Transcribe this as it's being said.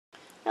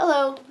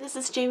Hello, this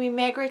is Jamie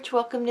Magrich.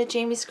 Welcome to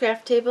Jamie's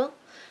Craft Table.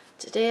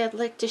 Today I'd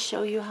like to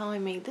show you how I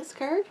made this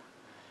card.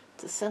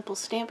 It's a simple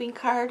stamping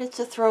card. It's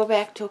a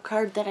throwback to a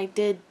card that I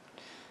did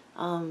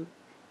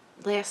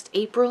last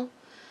April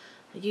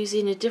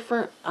using a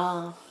different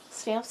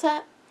stamp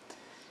set.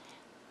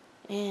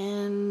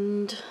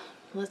 And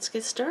let's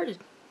get started.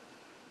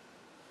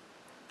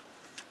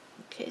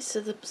 Okay,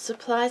 so the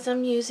supplies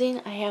I'm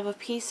using, I have a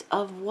piece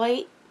of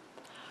white,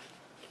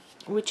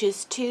 which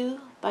is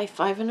 2 by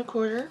 5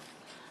 1/4.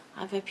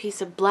 I have a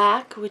piece of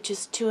black, which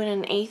is 2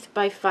 1/8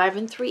 by 5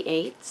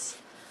 3/8.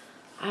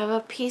 I have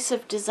a piece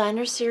of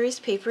designer series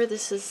paper.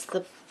 This is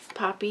the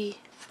poppy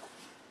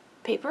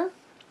paper,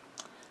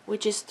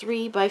 which is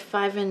 3 by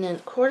 5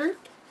 1/4.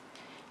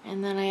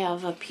 And then I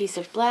have a piece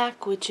of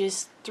black, which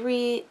is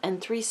 3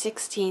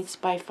 3/16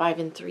 by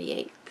 5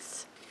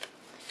 3/8.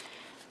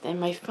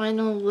 Then my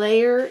final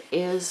layer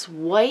is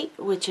white,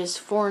 which is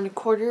 4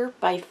 1/4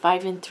 by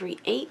 5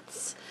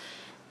 3/8.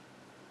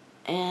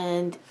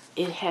 And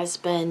it has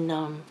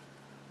been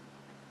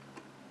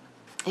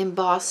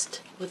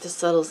embossed with the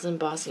Subtles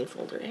embossing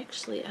folder.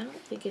 Actually, I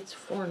don't think it's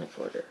 4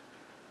 1/4.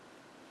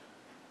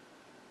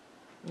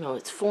 No,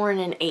 it's 4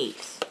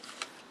 1/8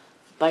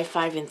 by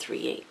 5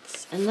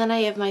 3/8. And then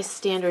I have my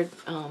standard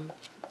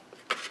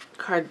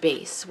card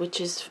base, which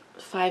is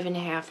 5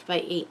 1/2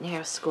 by 8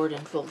 1/2 scored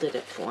and folded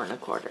at 4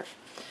 1/4.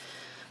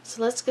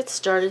 So let's get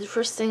started. The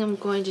first thing I'm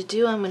going to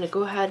do, I'm going to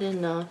go ahead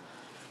and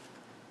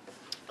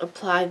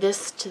apply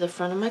this to the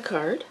front of my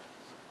card.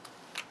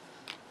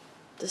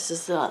 This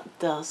is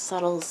the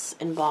Subtles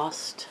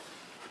embossed.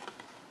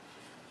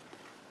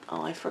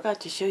 Oh, I forgot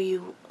to show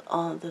you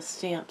the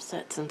stamp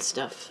sets and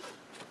stuff.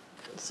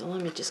 So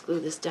let me just glue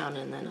this down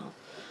and then I'll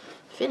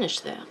finish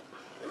that.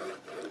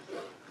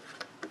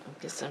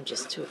 I guess I'm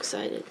just too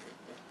excited.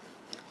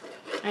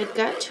 I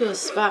got to a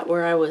spot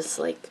where I was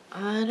like,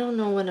 I don't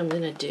know what I'm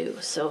going to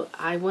do. So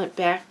I went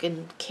back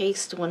and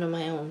cased one of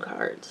my own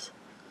cards.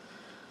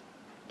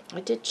 I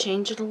did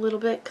change it a little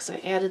bit because I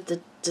added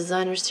the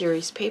designer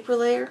series paper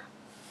layer.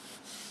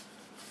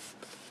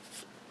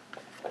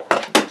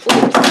 Oops,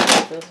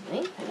 those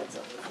ink pads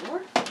on the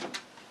floor.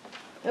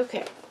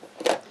 Okay,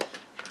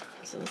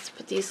 so let's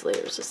put these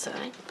layers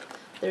aside.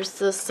 There's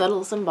the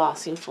Subtles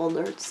embossing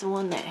folder. It's the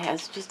one that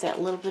has just that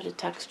little bit of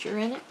texture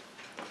in it.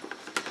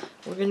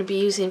 We're going to be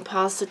using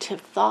positive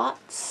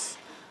thoughts.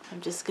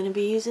 I'm just going to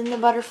be using the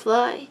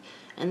butterfly.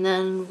 And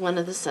then one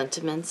of the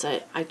sentiments,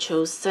 I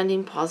chose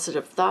sending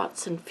positive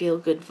thoughts and feel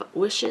good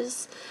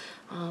wishes.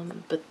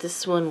 But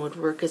this one would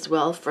work as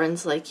well.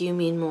 Friends like you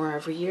mean more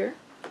every year.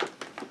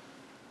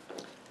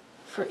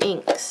 For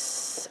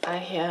inks, I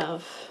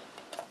have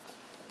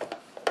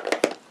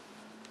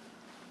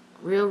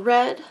Real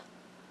Red,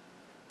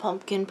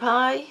 Pumpkin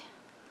Pie,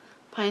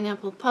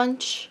 Pineapple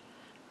Punch,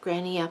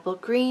 Granny Apple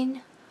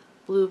Green,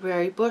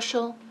 Blueberry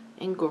Bushel,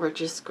 and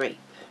Gorgeous Grape.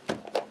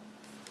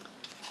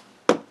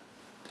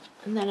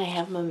 And then I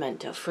have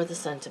Memento for the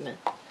sentiment.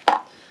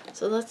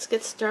 So let's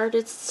get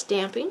started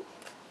stamping.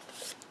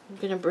 I'm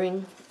going to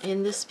bring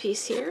in this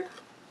piece here.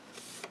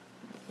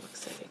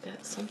 Looks like I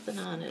got something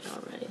on it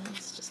already.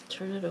 Let's just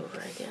turn it over,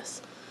 I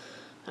guess.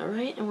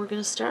 Alright, and we're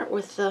going to start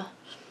with the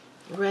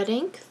red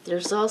ink.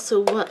 There's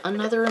also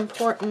another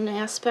important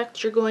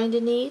aspect you're going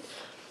to need,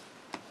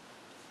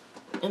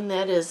 and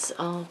that is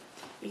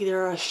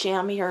either a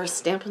chamois or a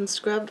Stampin'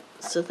 Scrub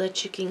so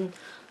that you can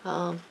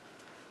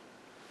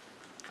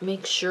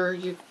make sure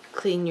you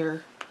clean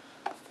your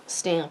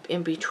stamp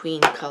in between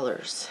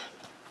colors.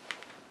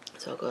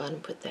 So I'll go ahead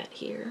and put that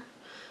here.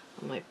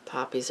 My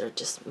poppies are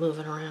just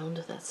moving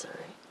around. That's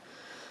alright.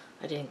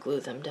 I didn't glue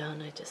them down.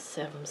 I just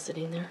have them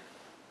sitting there.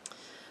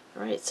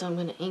 Alright, so I'm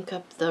going to ink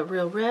up the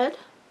Real Red.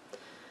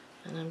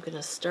 And I'm going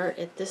to start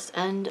at this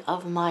end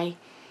of my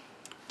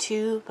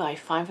 2 by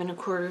 5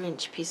 1/4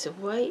 inch piece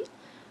of white.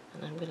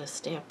 And I'm going to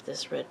stamp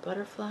this red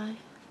butterfly.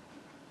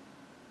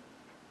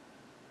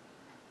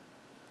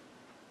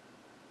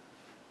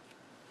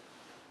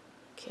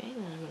 Okay,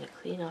 then I'm going to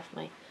clean off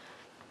my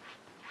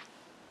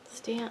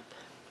stamp.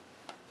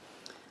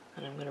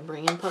 And I'm going to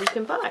bring in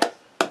Pumpkin Pie.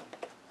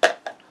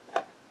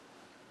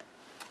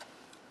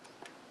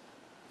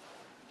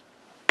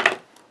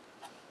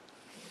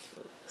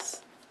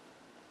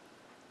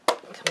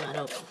 Come on,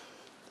 open.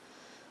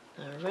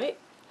 Alright.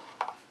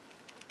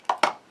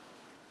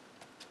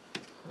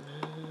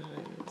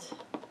 And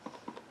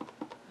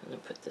I'm going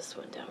to put this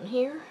one down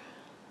here.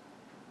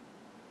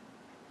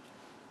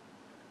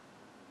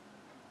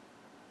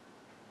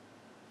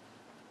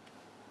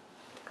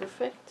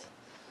 Perfect.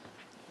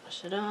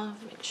 Wash it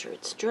off, make sure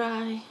it's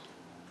dry.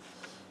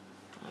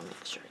 I'll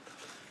make sure.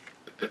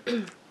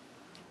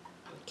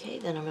 Okay,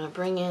 then I'm going to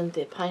bring in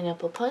the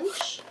Pineapple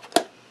Punch.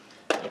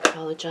 I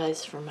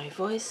apologize for my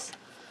voice.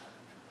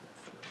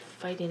 I'm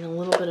fighting a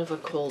little bit of a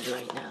cold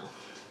right now.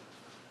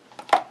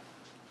 I'm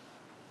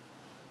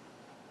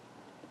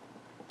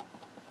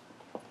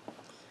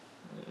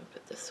going to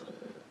put this one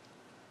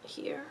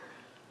here.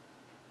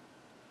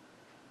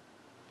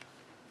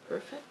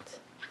 Perfect.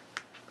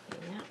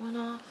 Clean that one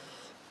off.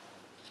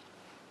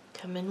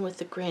 Come in with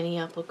the Granny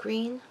Apple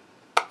Green.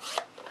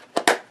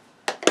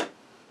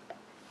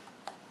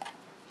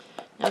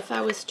 Now if I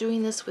was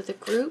doing this with a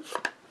group,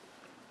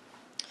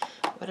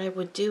 what I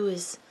would do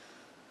is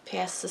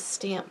pass the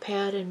stamp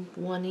pad and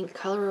one ink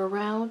color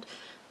around,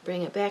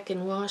 bring it back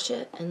and wash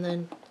it, and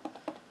then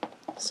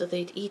so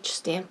they'd each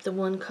stamp the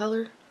one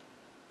color.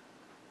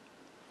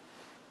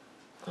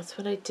 That's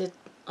what I did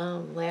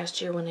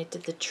last year when I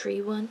did the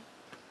tree one.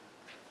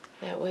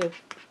 That way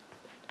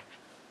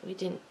we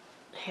didn't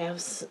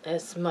have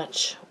as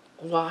much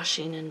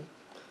washing and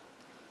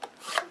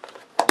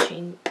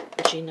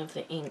changing of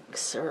the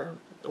inks or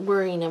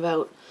worrying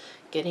about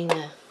getting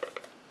the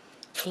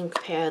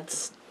ink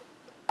pads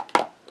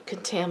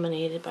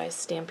contaminated by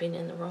stamping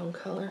in the wrong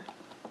color.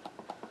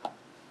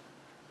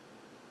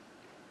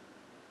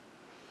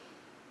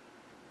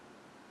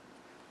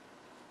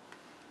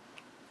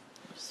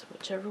 Just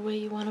whichever way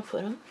you want to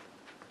put them.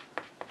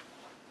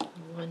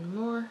 One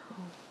more.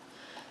 Oh,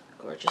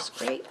 gorgeous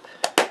grape.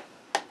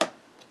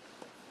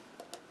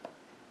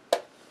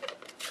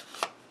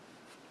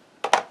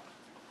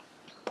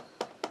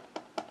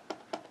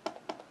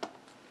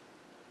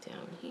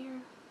 Down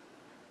here.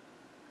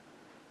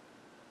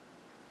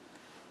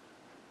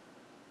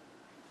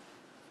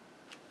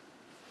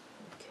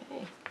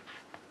 Okay.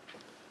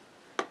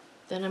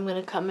 Then I'm going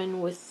to come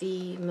in with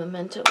the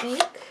Memento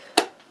ink.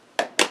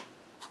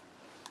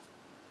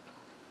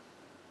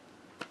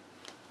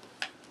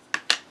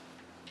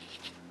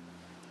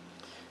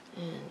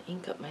 And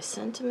ink up my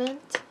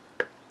sentiment.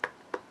 Make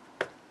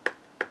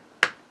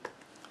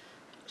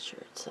sure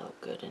it's all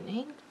good and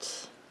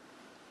inked.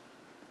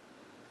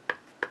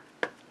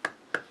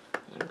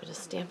 And I'm going to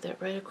stamp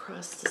that right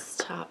across this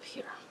top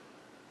here.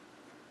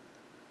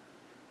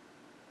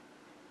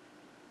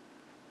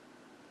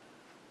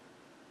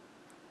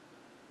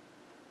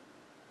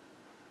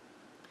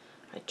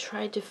 I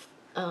tried to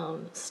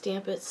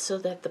stamp it so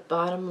that the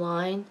bottom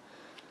line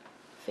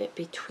fit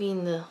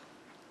between the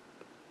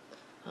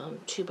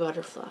two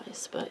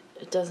butterflies, but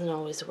it doesn't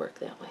always work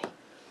that way.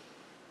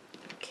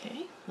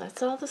 Okay,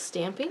 that's all the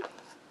stamping.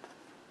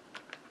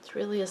 It's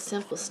really a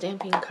simple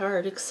stamping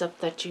card, except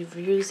that you're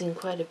using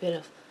quite a bit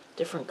of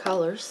different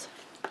colors.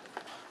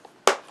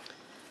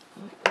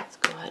 Let's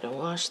go ahead and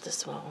wash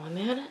this while I'm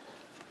at it.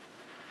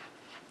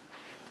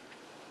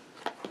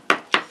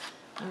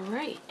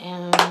 Alright,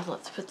 and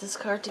let's put this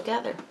card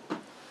together.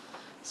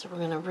 So we're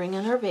going to bring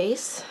in our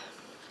base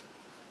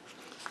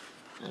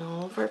and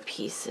all of our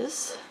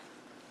pieces.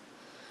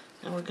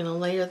 And we're going to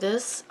layer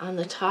this on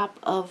the top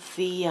of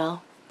the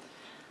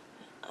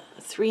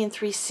 3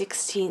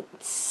 3/16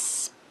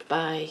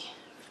 by,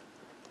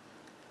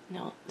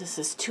 no, this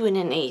is 2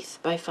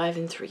 1/8 by 5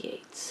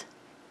 3/8.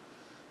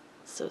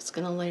 So it's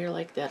going to layer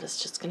like that.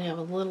 It's just going to have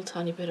a little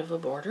tiny bit of a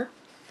border.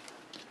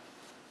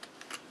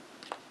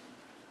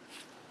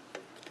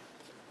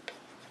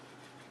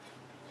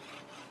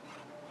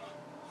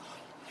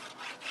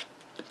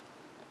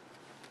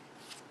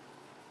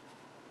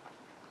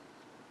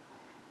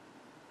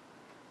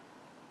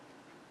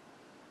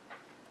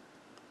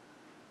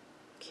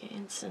 Okay,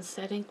 and since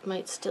that ink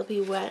might still be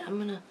wet, I'm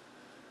going to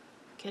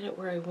get it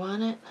where I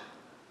want it.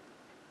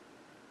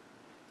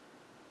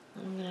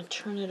 I'm going to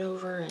turn it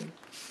over and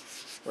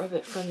rub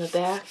it from the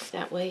back.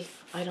 That way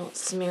I don't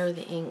smear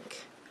the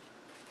ink.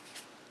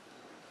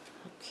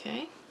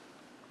 Okay.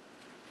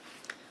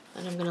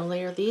 Then I'm going to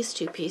layer these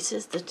two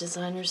pieces, the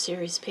Designer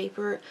Series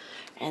paper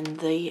and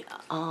the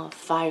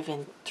 5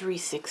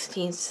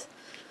 3/16.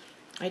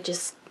 I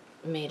just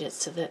made it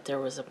so that there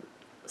was a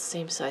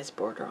same size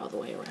border all the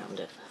way around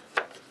it.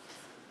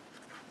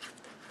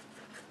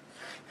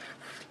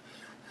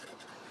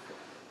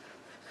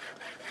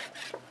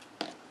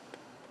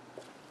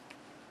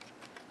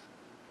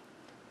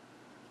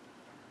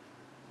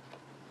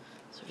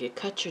 So if you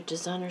cut your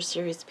Designer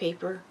Series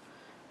paper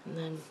and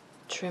then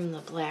trim the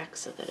black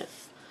so that it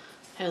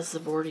has the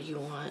border you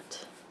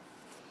want.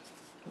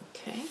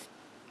 Okay.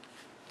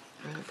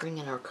 We're going to bring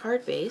in our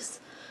card base.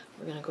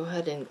 We're going to go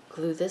ahead and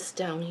glue this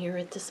down here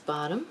at this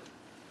bottom.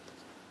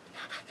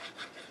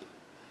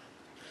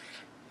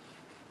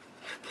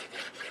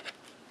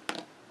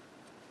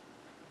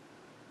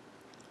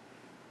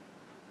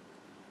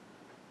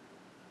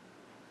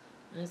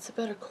 And it's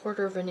about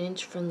 1/4 of an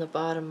inch from the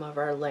bottom of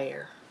our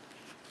layer.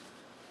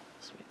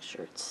 Just make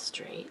sure it's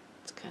straight.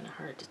 It's kind of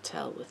hard to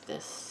tell with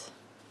this.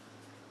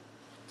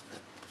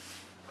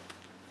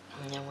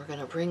 And then we're going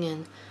to bring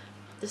in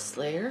this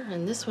layer,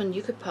 and this one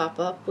you could pop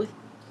up with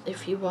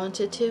if you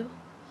wanted to,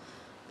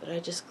 but I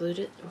just glued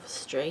it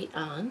straight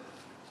on.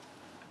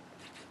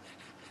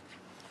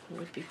 It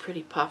would be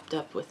pretty popped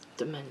up with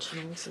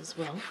dimensionals as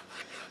well.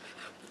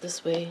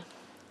 This way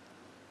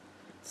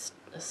it's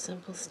a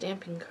simple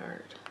stamping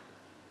card.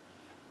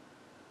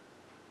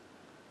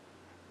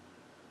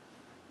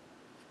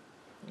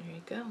 There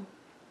you go.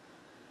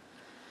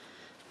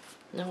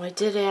 Now I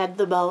did add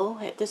the bow.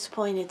 At this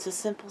point it's a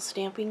simple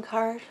stamping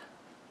card.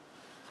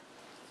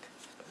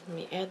 Let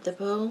me add the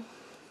bow.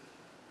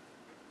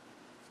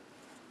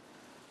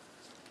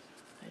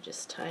 I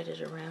just tied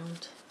it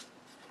around.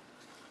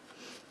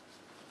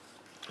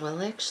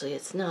 Well, actually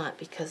it's not,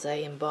 because I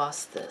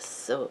embossed this,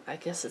 so I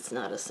guess it's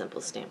not a simple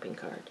stamping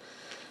card.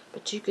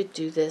 But you could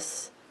do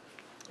this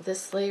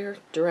layer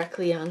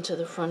directly onto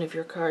the front of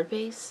your card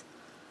base.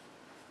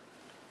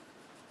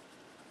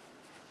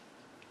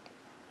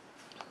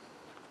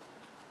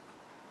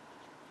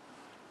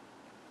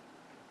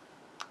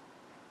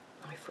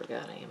 I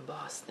forgot I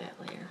embossed that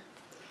layer.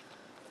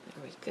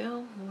 There we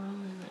go. Well,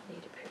 and I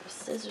need a pair of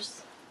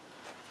scissors.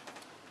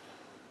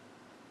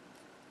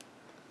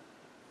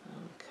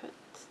 I'll cut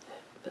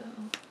that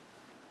bow.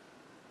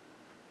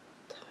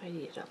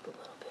 Tidy it up a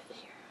little bit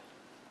here.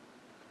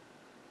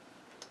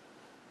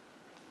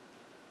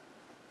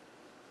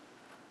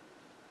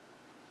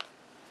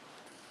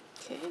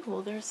 Okay,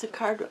 well there's the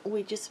card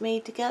we just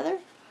made together.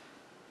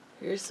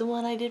 Here's the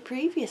one I did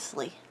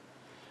previously.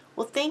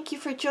 Well, thank you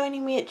for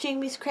joining me at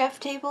Jamie's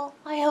Craft Table.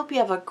 I hope you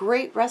have a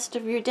great rest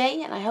of your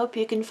day, and I hope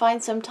you can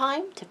find some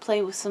time to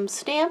play with some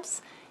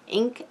stamps,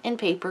 ink, and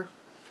paper.